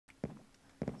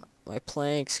My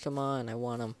planks, come on, I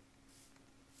want them.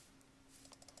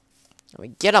 Let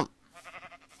me get them.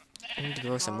 I need to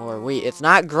grow some more wheat. It's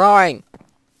not growing.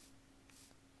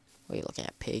 What are you looking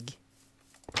at, pig?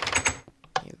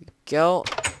 Here we go.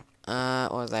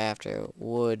 What was I after?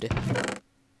 Wood.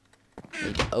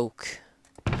 Need oak.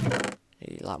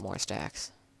 Need a lot more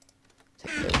stacks.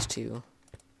 Take those two.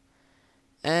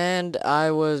 And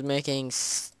I was making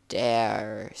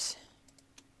stairs.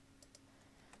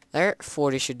 There,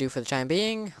 40 should do for the time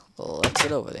being. Let's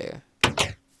get over there.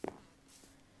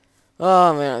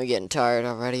 Oh man, I'm getting tired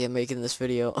already of making this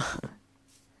video.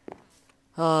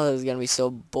 Oh, this is gonna be so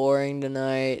boring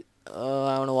tonight. Oh,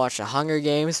 I wanna watch the Hunger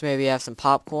Games, maybe have some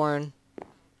popcorn.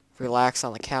 Relax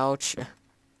on the couch.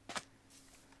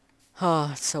 Oh,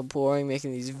 it's so boring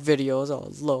making these videos all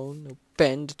alone. No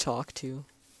Ben to talk to.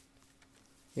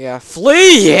 Yeah,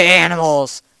 flee, you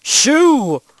animals!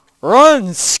 Shoo!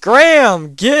 Run!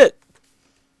 Scram! Get!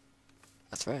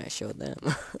 That's right, I showed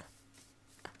them.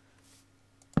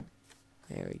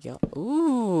 There we go.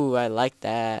 Ooh, I like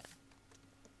that.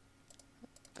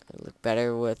 I look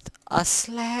better with a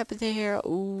slab there.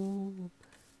 Ooh.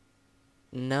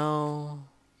 No.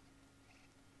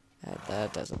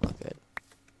 That doesn't look good.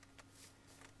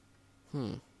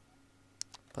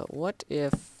 But what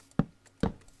if...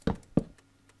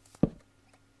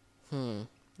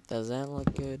 Does that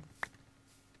look good?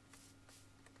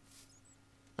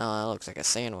 Oh, that looks like a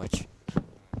sandwich.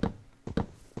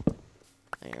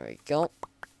 There we go.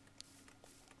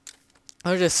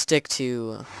 I'll just stick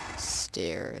to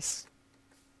stairs.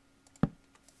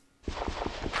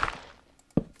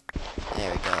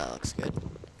 There we go, that looks good.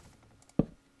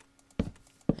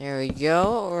 There we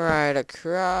go, right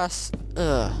across.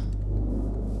 Right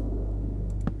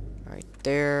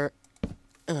there.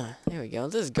 There we go,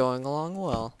 this is going along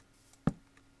well.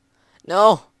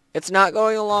 No! It's not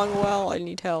going along well, I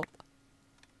need help.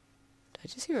 Did I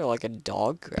just hear like a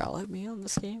dog growl at me on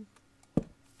this game?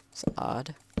 It's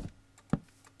odd.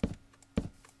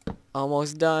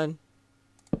 Almost done.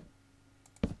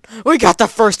 We got the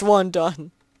first one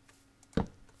done!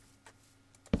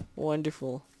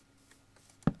 Wonderful.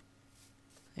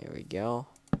 There we go.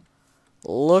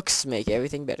 Looks make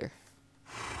everything better.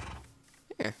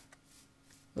 There.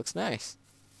 Looks nice.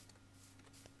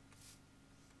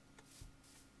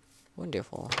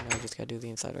 Wonderful. Now I just gotta do the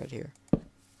inside right here.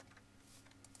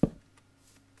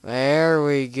 There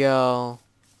we go.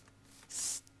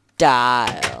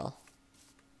 Style.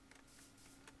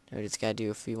 Now we just gotta do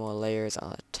a few more layers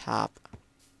on the top.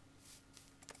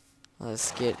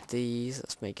 Let's get these.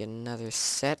 Let's make another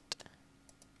set.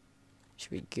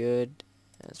 Should be good.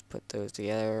 Let's put those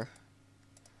together.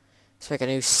 Let's make a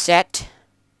new set.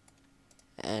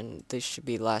 And this should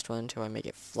be the last one until I make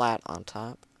it flat on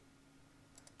top.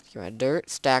 Let's get my dirt.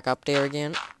 Stack up there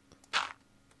again.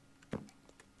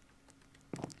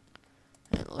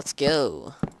 And let's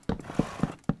go.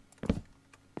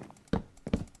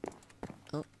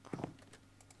 Oh.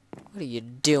 What are you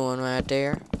doing right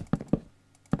there?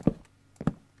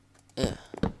 Ugh.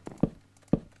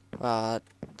 Wow,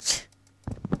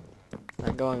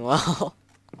 not going well.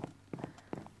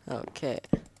 Okay.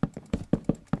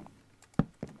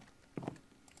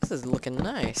 This is looking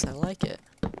nice. I like it.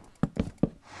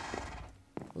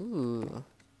 Ooh.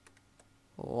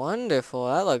 Wonderful.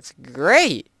 That looks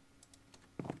great.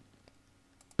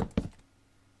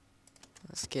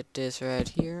 Let's get this right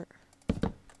here.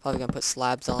 Probably gonna put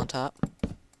slabs on top.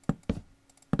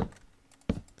 There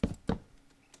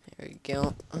we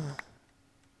go.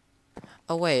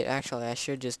 Oh wait, actually I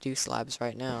should just do slabs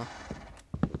right now.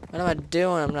 What am I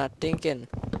doing? I'm not thinking.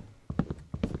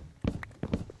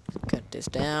 Cut this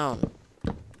down.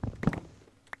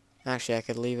 Actually I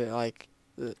could leave it like...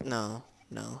 No,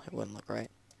 it wouldn't look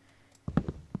right.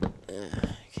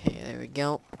 Okay, there we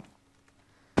go.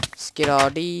 Let's get all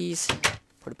these.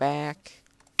 Put it back.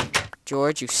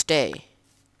 George, you stay.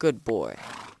 Good boy.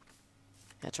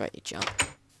 That's right, you jump.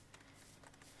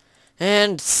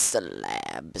 And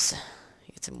slabs.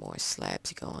 Get some more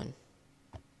slabs going.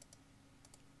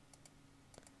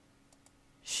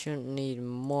 Shouldn't need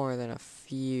more than a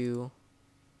few.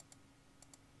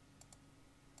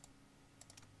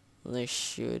 This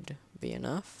should be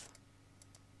enough.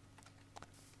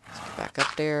 Let's get back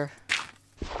up there.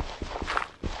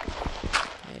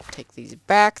 And take these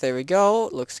back. There we go.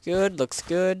 Looks good. Looks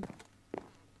good.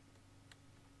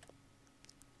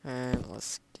 And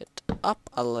let's get up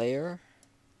a layer.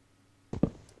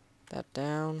 That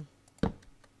down.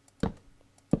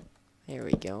 There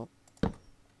we go.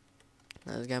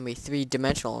 Now there's gonna be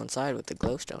three-dimensional inside with the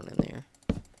glowstone in there.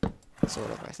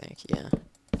 Sort of, I think. Yeah,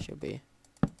 should be.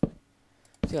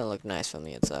 It's gonna look nice from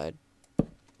the inside.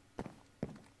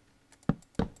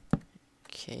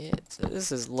 Okay, so this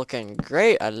is looking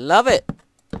great. I love it.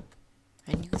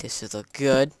 I knew this would look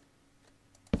good.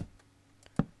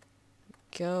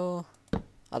 Go.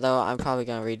 Although I'm probably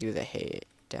gonna redo the hay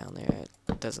down there.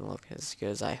 It doesn't look as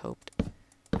good as I hoped.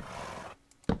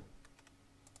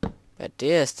 But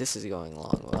this is going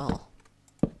along well.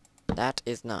 That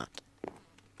is not.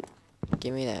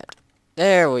 Give me that.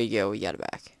 There we go. We got it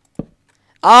back.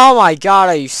 Oh my god,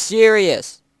 are you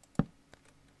serious?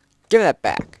 Give me that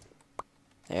back.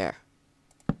 There.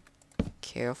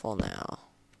 Careful now.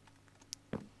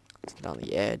 Let's get on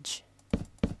the edge.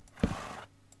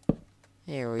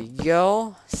 There we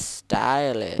go.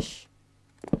 Stylish.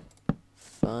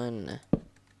 Fun.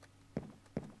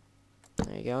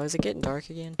 There you go. Is it getting dark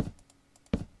again?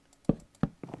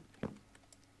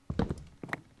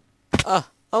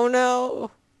 Oh no!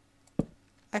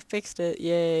 I fixed it.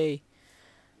 Yay.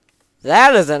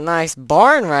 That is a nice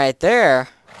barn right there.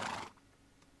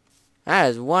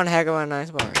 That is one heck of a nice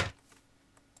barn.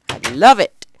 I love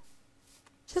it.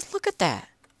 Just look at that.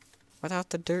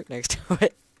 Without the dirt next to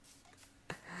it.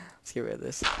 Let's get rid of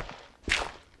this.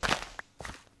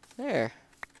 There.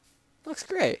 Looks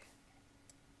great.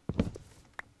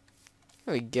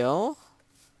 There we go.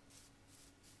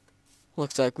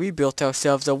 Looks like we built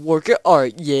ourselves a work of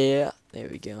art. Yeah. There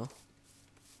we go.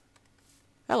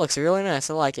 That looks really nice.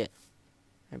 I like it.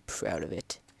 I'm proud of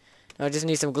it. Now I just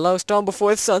need some glowstone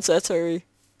before the sun sets. Hurry.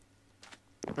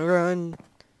 Run.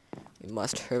 We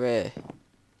must hurry.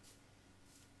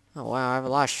 Oh wow, I have a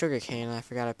lot of sugar cane. I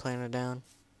forgot I planted it down.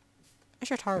 I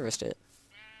should harvest it.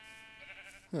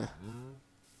 Huh.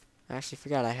 I actually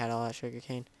forgot I had all that sugar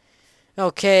cane.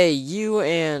 Okay, you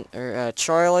and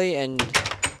Charlie and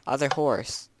other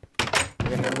horse.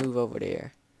 We're gonna move over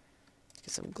there. Let's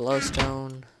get some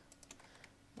glowstone.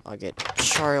 I'll get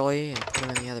Charlie and put him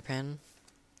in the other pen.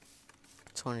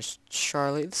 This one is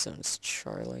Charlie. This one is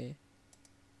Charlie.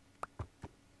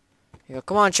 Here you go.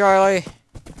 Come on, Charlie.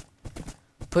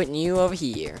 Putting you over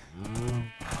here.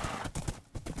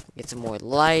 Get some more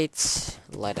lights.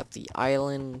 Light up the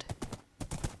island.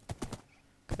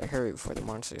 Gotta hurry before the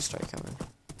monsters start coming.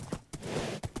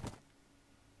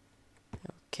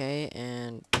 Okay,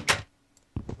 and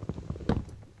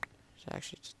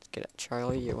actually just get at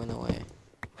Charlie. You're in the way.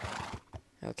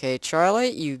 Okay, Charlie,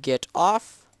 you get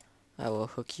off. I will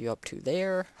hook you up to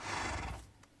there.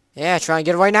 Yeah, try and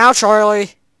get away now,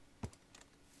 Charlie.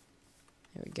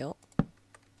 There we go.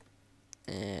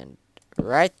 And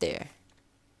right there.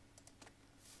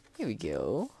 Here we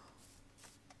go.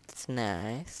 It's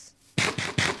nice.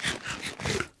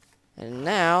 And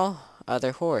now,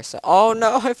 other horse. Oh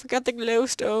no, I forgot the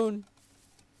glowstone.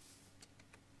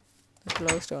 The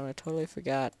glowstone, I totally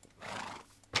forgot.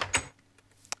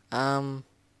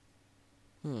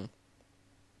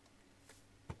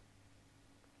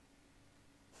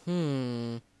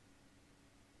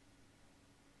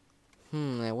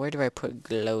 Now where do I put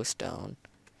glowstone?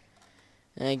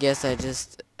 And I guess I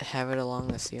just have it along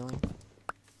the ceiling.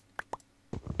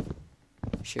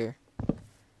 Sure.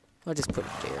 I'll just put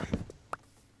it there.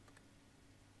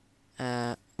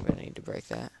 I'm gonna need to break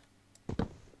that.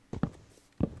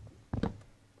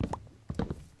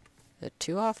 Is it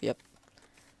 2 off? Yep.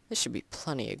 This should be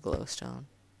plenty of glowstone.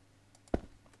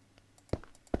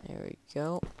 There we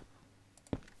go.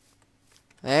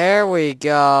 There we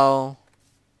go.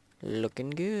 Looking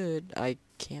good. I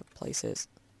can't place it.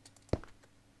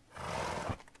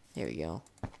 There we go.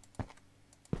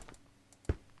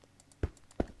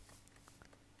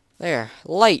 There.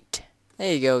 Light.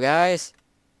 There you go, guys.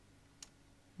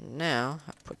 Now,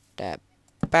 I put that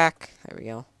back. There we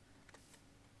go.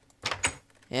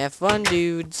 Have fun,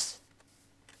 dudes.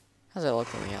 How's that look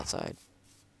from the outside?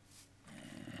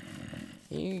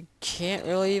 You can't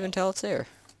really even tell it's there.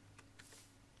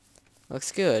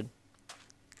 Looks good.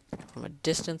 From a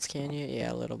distance, can you?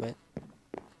 Yeah, a little bit.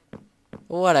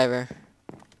 Whatever.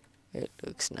 It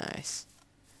looks nice.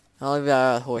 I'll leave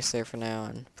that horse there for now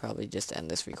and probably just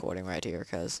end this recording right here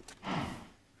because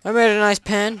I made a nice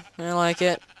pen and I like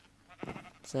it.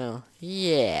 So,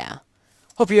 yeah.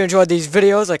 Hope you enjoyed these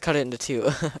videos. I cut it into 2.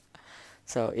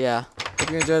 So, yeah. If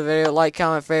you enjoyed the video, like,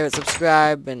 comment, favorite,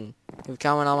 subscribe, and leave a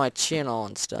comment on my channel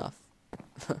and stuff.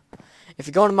 If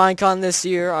you're going to Minecon this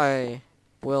year, I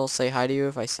will say hi to you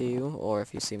if I see you, or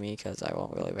if you see me, because I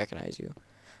won't really recognize you.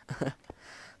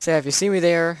 So, if you see me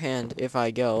there, and if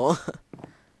I go,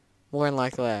 more than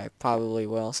likely I probably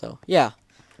will, so, yeah.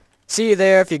 See you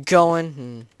there if you're going,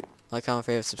 and like, comment,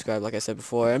 favorite, subscribe, like I said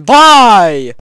before, and bye!